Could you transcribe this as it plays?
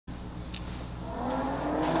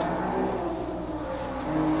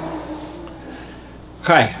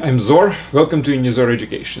Hi, I'm Zor. Welcome to Unizor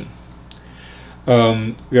Education.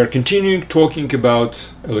 We are continuing talking about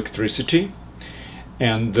electricity,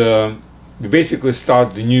 and we basically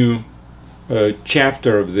start the new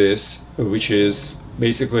chapter of this, which is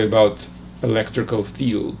basically about electrical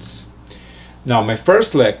fields. Now, my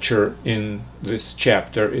first lecture in this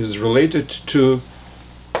chapter is related to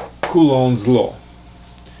Coulomb's law.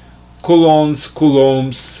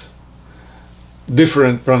 Coulomb's,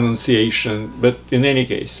 different pronunciation, but in any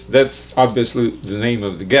case, that's obviously the name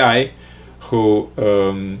of the guy who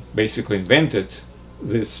basically invented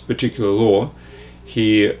this particular law.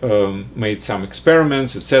 He made some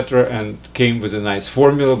experiments, etc., and came with a nice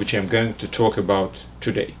formula, which I'm going to talk about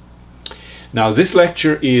today. Now, this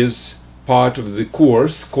lecture is part of the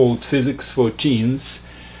course called Physics4Teens,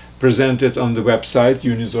 presented on the website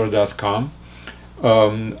unizor.com.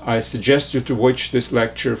 I suggest you to watch this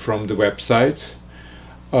lecture from the website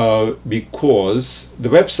because the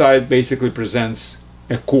website basically presents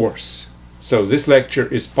a course. So this lecture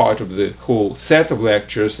is part of the whole set of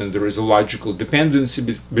lectures, and there is a logical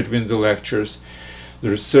dependency between the lectures.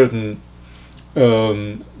 There are certain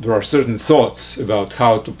thoughts about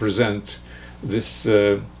how to present this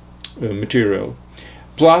material.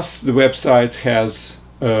 Plus, the website has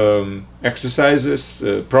exercises,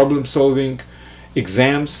 problem solving,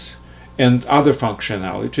 exams, and other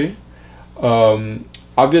functionality.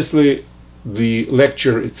 Obviously, the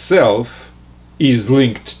lecture itself is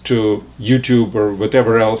linked to YouTube or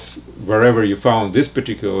whatever else, wherever you found this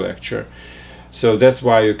particular lecture. So that's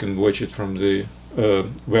why you can watch it from the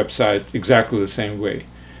website exactly the same way.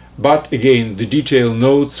 But again, the detailed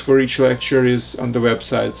notes for each lecture is on the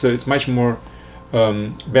website, so it's much more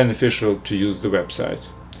beneficial to use the website.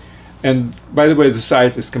 And by the way, the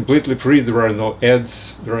site is completely free. There are no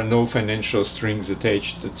ads, there are no financial strings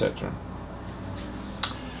attached, etc.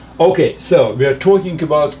 Okay, so we are talking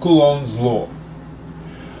about Coulomb's law.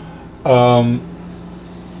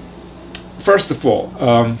 First of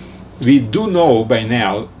all, we do know by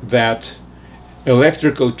now that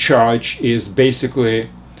electrical charge is basically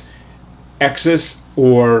excess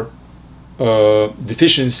or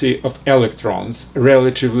deficiency of electrons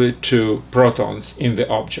relatively to protons in the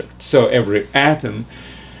object. So every atom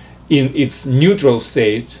in its neutral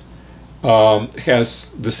state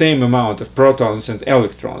has the same amount of protons and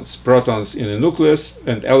electrons. Protons in the nucleus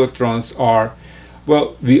and electrons are,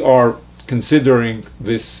 well, we are considering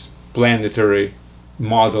this planetary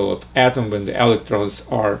model of atom when the electrons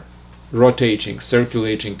are rotating,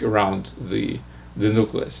 circulating around the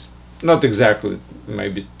nucleus. Not exactly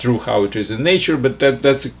maybe true how it is in nature, but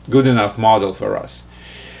that's a good enough model for us.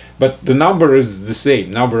 But the number is the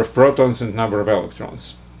same, number of protons and number of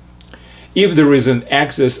electrons. If there is an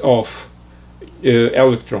excess of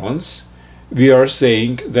electrons, we are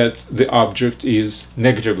saying that the object is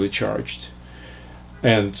negatively charged,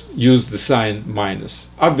 and use the sign minus.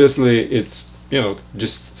 Obviously, it's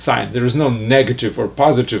just sign. There is no negative or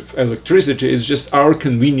positive electricity. It's just our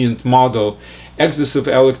convenient model. Excess of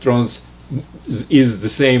electrons is the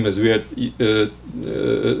same as we are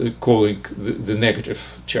calling the negative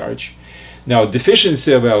charge. Now,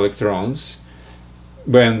 deficiency of electrons,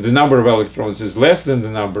 when the number of electrons is less than the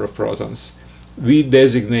number of protons, we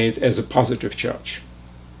designate as a positive charge.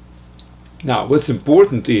 Now, what's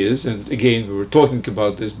important is, and again, we were talking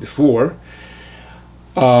about this before,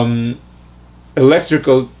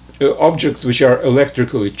 electrical objects which are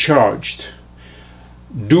electrically charged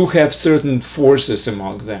do have certain forces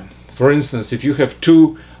among them. For instance, if you have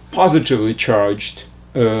two positively charged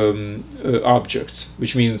objects,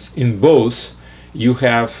 which means in both you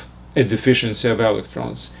have a deficiency of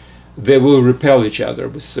electrons, they will repel each other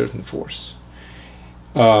with certain force.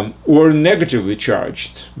 Or negatively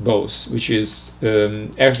charged both, which is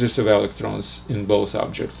excess of electrons in both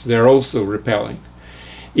objects. They're also repelling.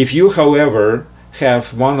 If you, however,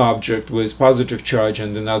 have one object with positive charge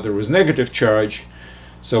and another with negative charge,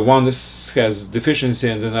 so one has deficiency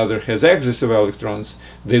and another has excess of electrons,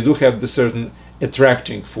 they do have the certain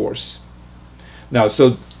attracting force. Now,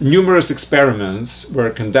 so numerous experiments were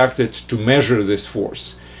conducted to measure this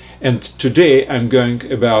force. And today I'm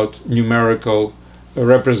going about numerical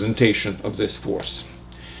representation of this force.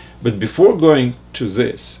 But before going to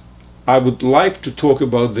this, I would like to talk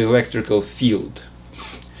about the electrical field.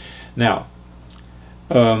 Now,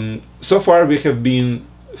 so far we have been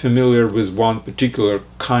familiar with one particular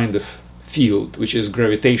kind of field, which is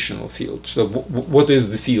gravitational field. So what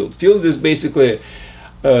is the field? Field is basically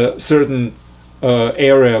a certain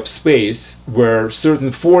area of space where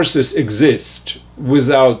certain forces exist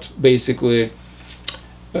without basically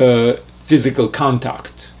physical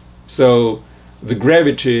contact. So the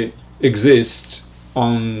gravity exists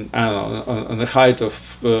on, I don't know, on a height of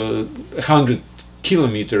 100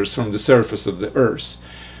 kilometers from the surface of the Earth,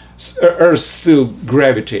 Earth still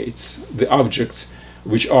gravitates the objects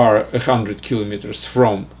which are 100 kilometers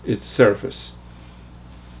from its surface.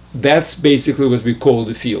 That's basically what we call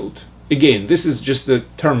the field. Again, this is just the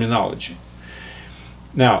terminology.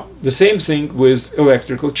 Now, the same thing with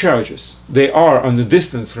electrical charges. They are on a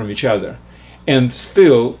distance from each other, and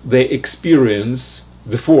still they experience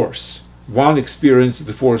the force. One experiences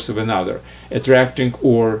the force of another, attracting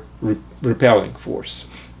or repelling force.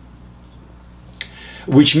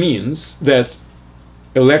 Which means that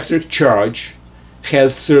electric charge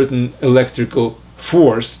has certain electrical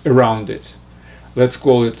force around it. Let's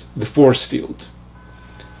call it the force field.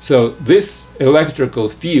 So this electrical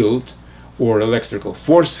field, or electrical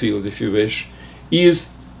force field if you wish, is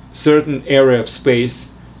certain area of space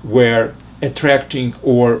where attracting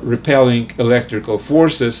or repelling electrical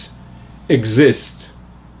forces exist.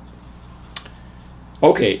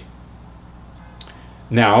 Okay,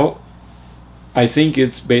 now I think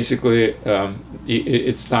it's basically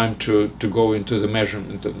it's time to go into the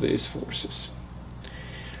measurement of these forces.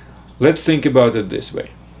 Let's think about it this way.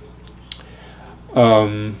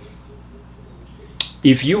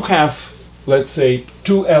 If you have, let's say,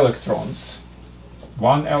 two electrons,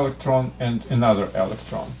 one electron and another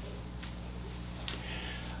electron.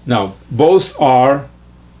 Now, both are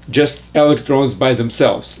just electrons by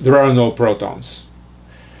themselves. There are no protons,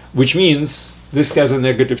 which means this has a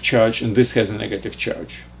negative charge and this has a negative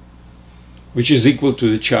charge, which is equal to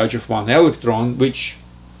the charge of one electron, which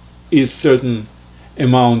is certain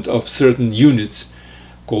amount of certain units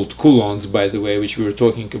called coulombs, by the way, which we were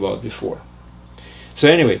talking about before. So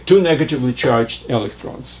anyway, two negatively charged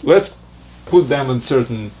electrons. Let's put them in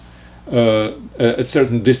certain at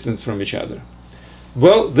certain distance from each other.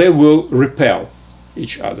 Well, they will repel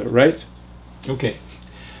each other, right? Okay.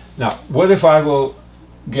 Now, what if I will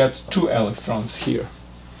get two electrons here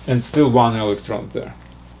and still one electron there?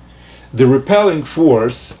 The repelling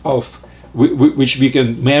force of which we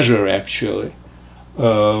can measure actually,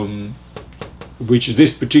 which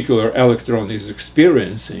this particular electron is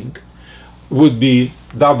experiencing, would be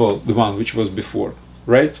double the one which was before,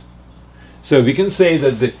 right? So we can say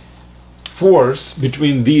that the force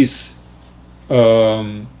between these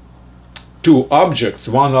two objects,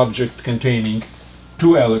 one object containing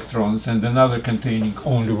two electrons and another containing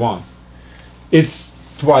only one, it's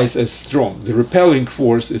twice as strong. The repelling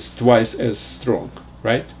force is twice as strong,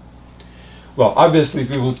 right? Well, obviously, if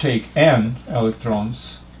we will take n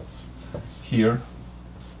electrons here,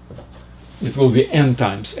 it will be n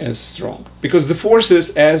times as strong, because the forces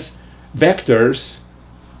as vectors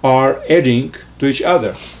are adding to each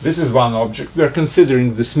other. This is one object. We are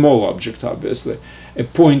considering the small object, obviously, a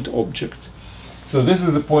point object. So this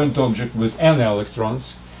is the point object with n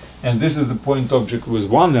electrons, and this is the point object with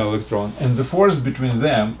one electron, and the force between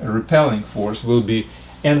them, a repelling force, will be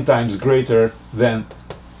n times greater than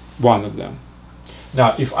one of them.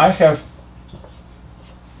 Now, if I have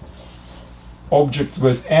objects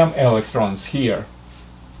with m electrons here,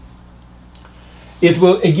 it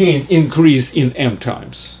will again increase in m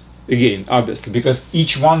times. Again, obviously, because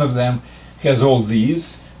each one of them has all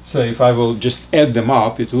these. So if I will just add them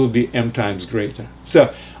up, it will be m times greater.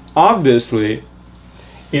 So obviously,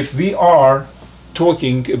 if we are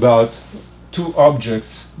talking about two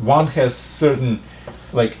objects, one has certain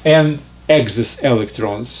like n excess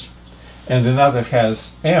electrons and another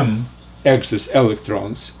has m excess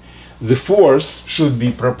electrons, the force should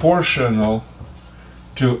be proportional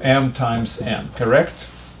to m times n, correct?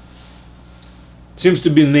 Seems to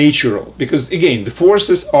be natural, because again, the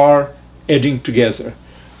forces are adding together,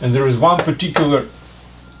 and there is one particular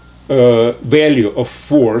value of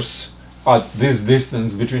force at this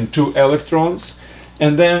distance between two electrons,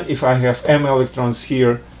 and then if I have m electrons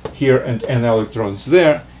here, here, and n electrons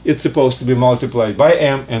there, it's supposed to be multiplied by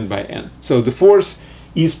m and by n. So the force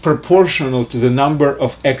is proportional to the number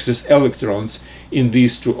of excess electrons in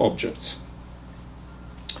these two objects.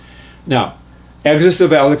 Now, excess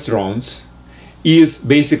of electrons is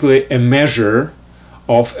basically a measure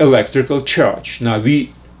of electrical charge. Now,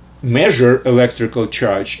 we measure electrical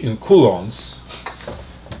charge in coulombs.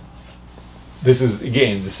 This is,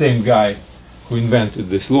 again, the same guy who invented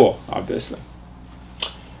this law, obviously.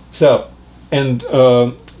 So, and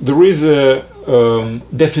there is a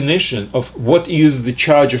definition of what is the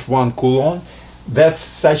charge of 1 Coulomb. That's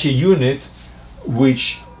such a unit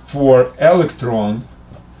which for electron,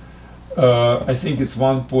 I think it's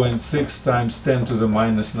 1.6 times 10 to the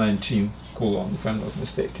minus 19 Coulomb, if I'm not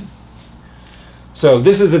mistaken. So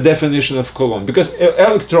this is the definition of Coulomb, because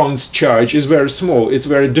electrons' charge is very small. It's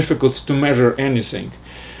very difficult to measure anything.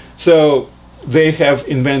 So they have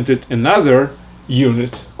invented another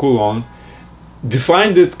unit, Coulomb,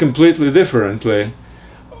 defined it completely differently,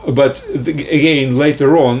 but again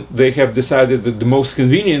later on they have decided that the most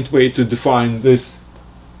convenient way to define this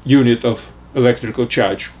unit of electrical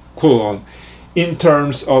charge, Coulomb, in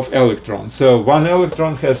terms of electrons. So one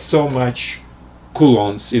electron has so much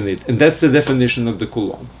coulombs in it, and that's the definition of the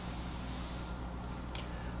Coulomb.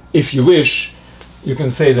 If you wish, you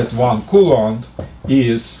can say that 1 Coulomb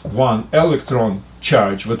is 1 electron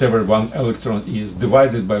charge, whatever 1 electron is,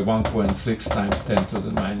 divided by 1.6 times 10 to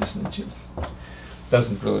the minus 19.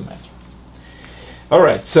 Doesn't really matter. All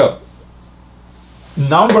right, so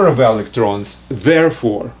number of electrons,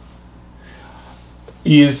 therefore,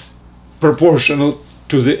 is proportional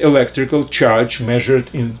to the electrical charge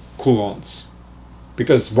measured in coulombs,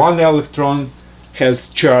 because 1 electron has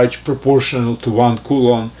charge proportional to 1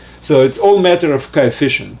 Coulomb. So it's all matter of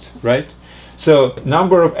coefficient, right? So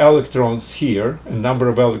number of electrons here and number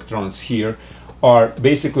of electrons here are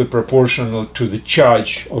basically proportional to the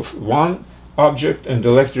charge of one object and the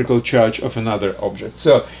electrical charge of another object.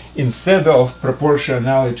 So instead of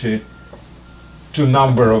proportionality to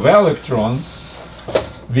number of electrons,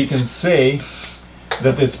 we can say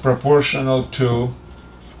that it's proportional to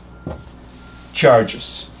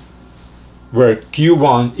charges, where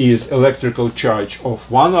Q1 is electrical charge of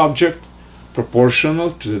one object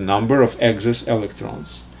proportional to the number of excess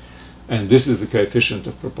electrons. And this is the coefficient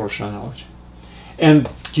of proportionality. And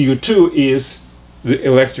Q2 is the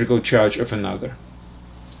electrical charge of another.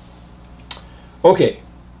 Okay,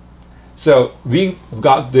 so we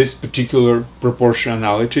got this particular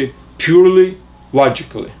proportionality purely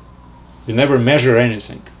logically. We never measure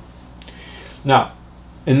anything. Now,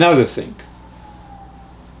 another thing.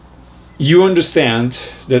 You understand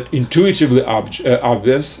that intuitively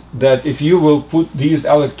obvious that if you will put these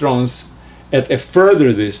electrons at a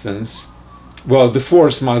further distance, well, the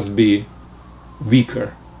force must be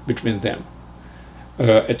weaker between them.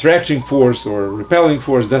 Attracting force or repelling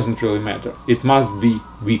force doesn't really matter. It must be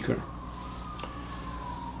weaker.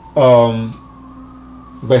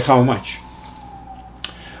 By how much?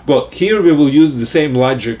 Well, here we will use the same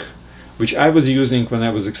logic which I was using when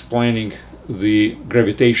I was explaining the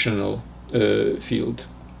gravitational field.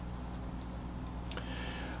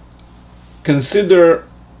 Consider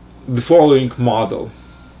the following model.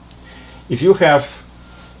 If you have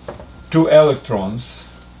two electrons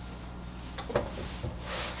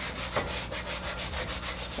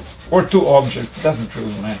or two objects, doesn't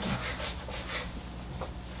really matter.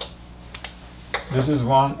 This is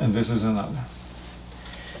one and this is another.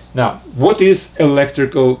 Now, what is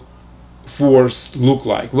electrical force look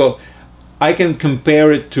like? Well, I can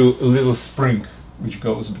compare it to a little spring which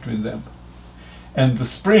goes between them. And the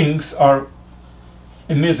springs are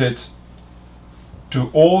emitted to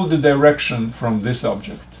all the direction from this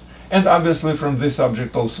object. And obviously from this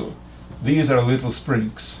object also. These are little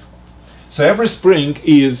springs. So every spring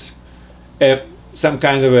is some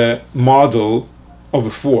kind of a model of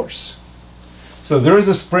a force. So there is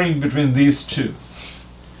a spring between these two.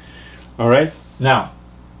 All right? Now,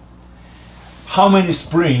 how many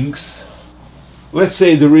springs? Let's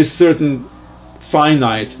say there is certain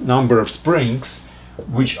finite number of springs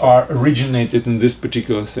which are originated in this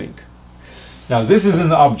particular thing. Now this is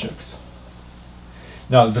an object.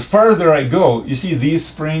 Now the further I go, you see these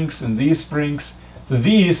springs and these springs, so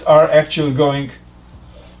these are actually going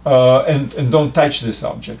and don't touch this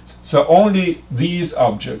object. So only these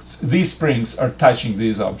objects, these springs are touching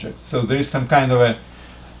these objects. So there is some kind of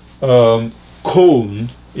a cone,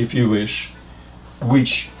 if you wish,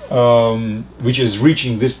 which is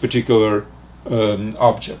reaching this particular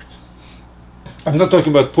object. I'm not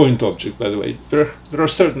talking about point object, by the way. There are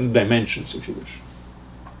certain dimensions, if you wish.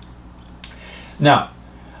 Now,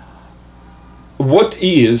 what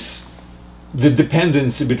is the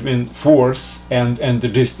dependency between force and the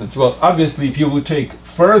distance? Well, obviously, if you will take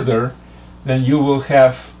further, then you will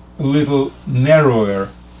have a little narrower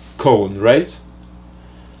cone, right?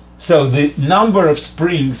 So the number of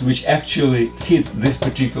springs which actually hit this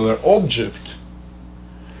particular object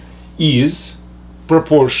is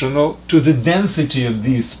proportional to the density of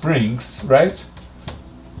these springs, right?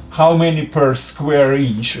 How many per square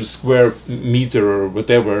inch or square meter or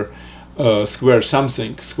whatever, square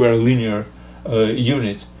something, square linear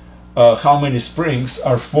unit, how many springs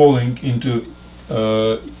are falling into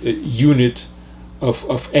a unit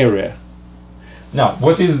of area. Now,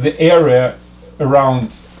 what is the area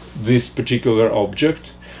around this particular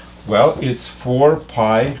object? Well, it's 4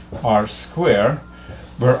 pi r square,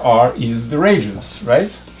 where r is the radius,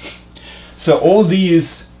 right? So all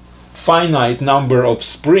these finite number of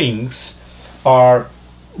springs are,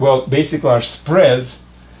 well, basically are spread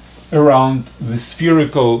around the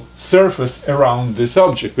spherical surface around this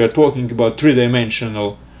object. We are talking about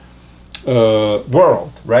three-dimensional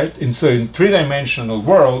world, right? And so in three-dimensional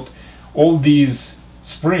world, all these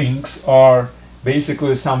springs are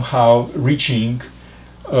basically somehow reaching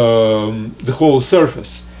the whole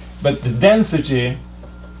surface. But the density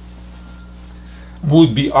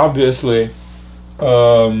would be obviously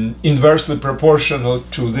inversely proportional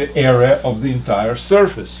to the area of the entire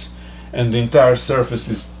surface. And the entire surface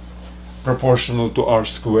is proportional to r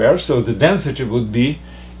squared, so the density would be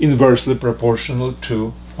inversely proportional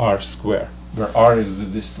to r squared, where r is the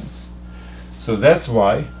distance. So that's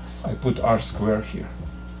why I put r squared here.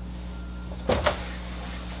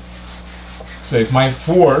 So if my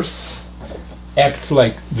force acts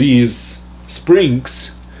like these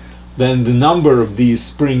springs, then the number of these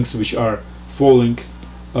springs which are falling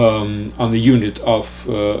on the unit of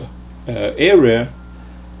area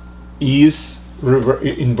is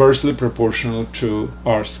inversely proportional to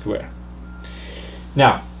r squared.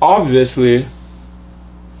 Now, obviously,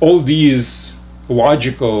 all these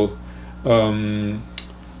logical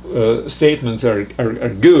statements are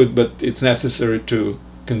good, but it's necessary to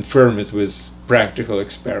confirm it with practical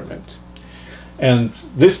experiment. And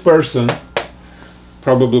this person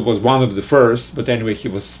probably was one of the first, but anyway, he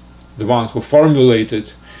was the one who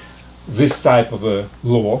formulated this type of a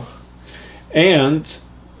law. And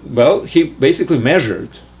well, he basically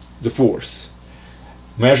measured the force,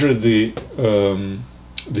 measured the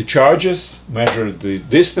charges, measured the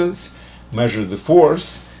distance, measured the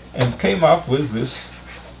force, and came up with this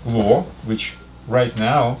law, which right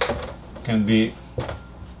now can be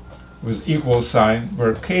with equal sign,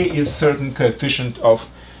 where k is certain coefficient of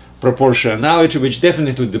proportionality, which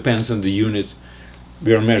definitely depends on the unit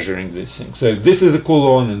we are measuring this thing. So if this is a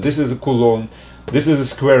Coulomb, and this is a Coulomb, this is a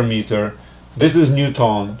square meter, this is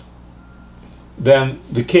Newton, then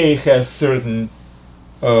the k has certain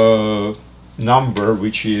number,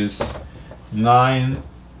 which is 9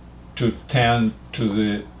 to 10 to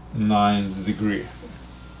the 9th degree.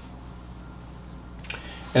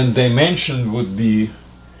 And dimension would be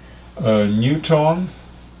Newton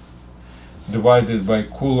divided by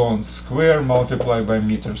Coulomb square multiplied by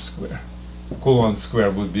meter square. Coulomb square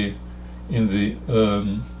would be in the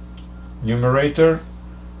numerator,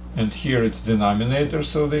 and here it's denominator,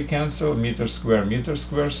 so they cancel, meter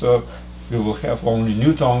square, so we will have only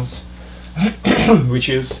newtons, which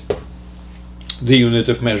is the unit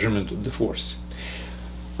of measurement of the force.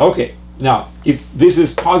 Okay, now if this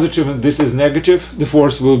is positive and this is negative, the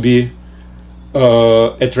force will be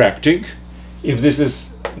attracting. If this is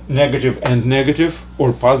negative and negative,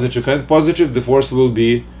 or positive and positive, the force will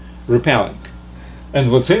be repelling.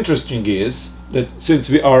 And what's interesting is that since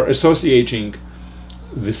we are associating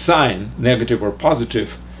the sign, negative or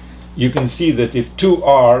positive, you can see that if two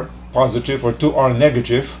are positive or two are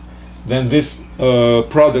negative, then this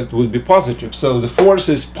product would be positive. So the force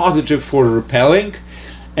is positive for repelling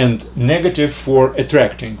and negative for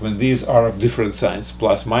attracting when these are of different signs,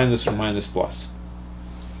 plus minus or minus plus.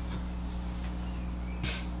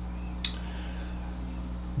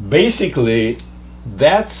 Basically,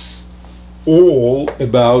 that's all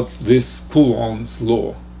about this Coulomb's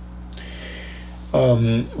law.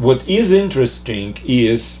 What is interesting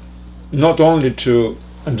is not only to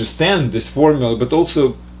understand this formula, but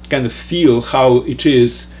also kind of feel how it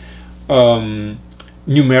is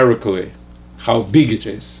numerically, how big it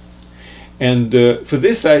is. And for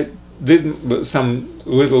this I did some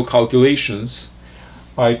little calculations.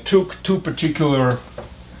 I took two particular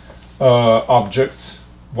objects,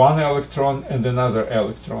 one electron and another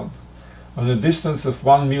electron, on a distance of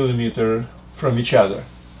 1 millimeter from each other.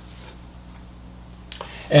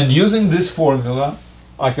 And using this formula,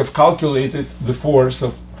 I have calculated the force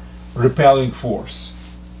of repelling force.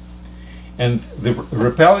 And the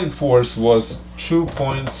repelling force was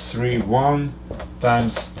 2.31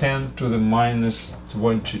 times 10 to the minus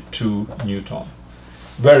 22 Newton.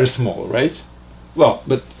 Very small, right? Well,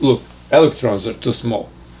 but look, electrons are too small.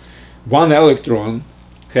 One electron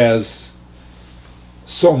has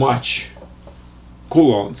so much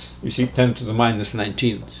coulombs, you see, 10 to the minus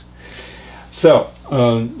 19. So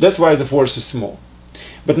that's why the force is small.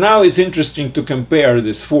 But now it's interesting to compare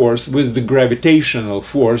this force with the gravitational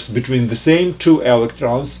force between the same two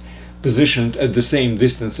electrons positioned at the same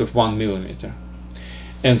distance of 1 millimeter.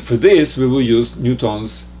 And for this we will use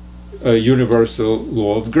Newton's universal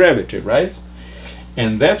law of gravity, right?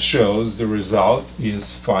 And that shows the result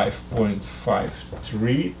is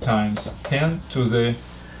 5.53 times 10 to the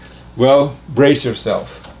Well, brace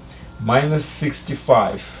yourself. Minus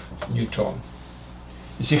 65 Newton.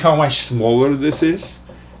 You see how much smaller this is?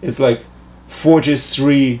 It's like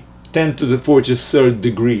 43, 10 to the 43rd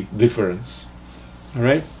degree difference. All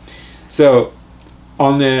right? So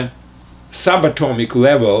on the subatomic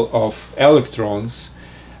level of electrons,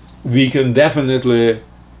 we can definitely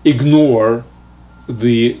ignore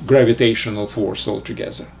the gravitational force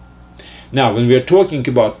altogether. Now, when we are talking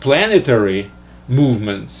about planetary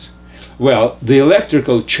movements, well, the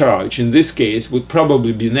electrical charge in this case would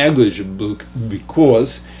probably be negligible,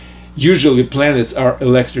 because usually planets are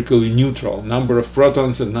electrically neutral. Number of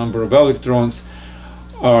protons and number of electrons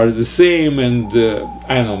are the same, and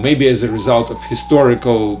I don't know, maybe as a result of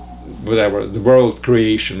historical, whatever, the world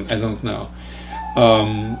creation, I don't know,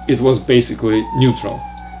 it was basically neutral.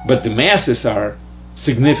 But the masses are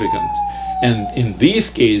significant, and in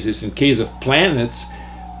these cases, in case of planets,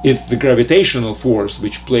 it's the gravitational force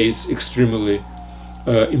which plays extremely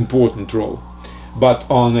important role. But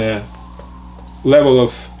on a level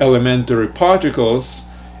of elementary particles,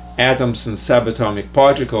 atoms and subatomic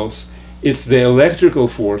particles, it's the electrical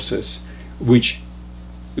forces which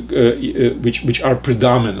are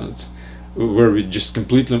predominant, where we just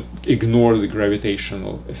completely ignore the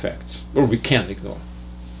gravitational effects, or we can ignore,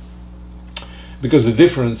 because the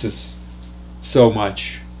difference is so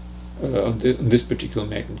much on this particular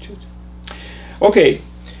magnitude. Okay,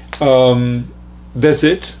 that's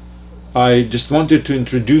it. I just wanted to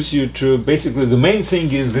introduce you to, basically the main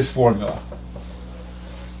thing is this formula.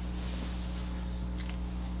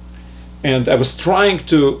 And I was trying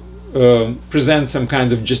to present some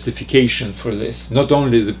kind of justification for this, not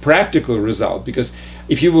only the practical result, because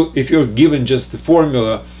if you're given just the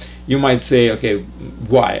formula, you might say, okay,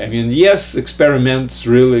 why? I mean, yes, experiments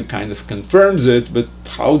really kind of confirms it, but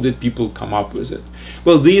how did people come up with it?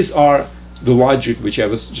 Well, these are the logic which I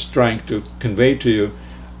was just trying to convey to you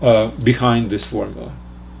behind this formula.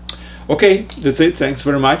 Okay, that's it. Thanks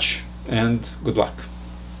very much, and good luck.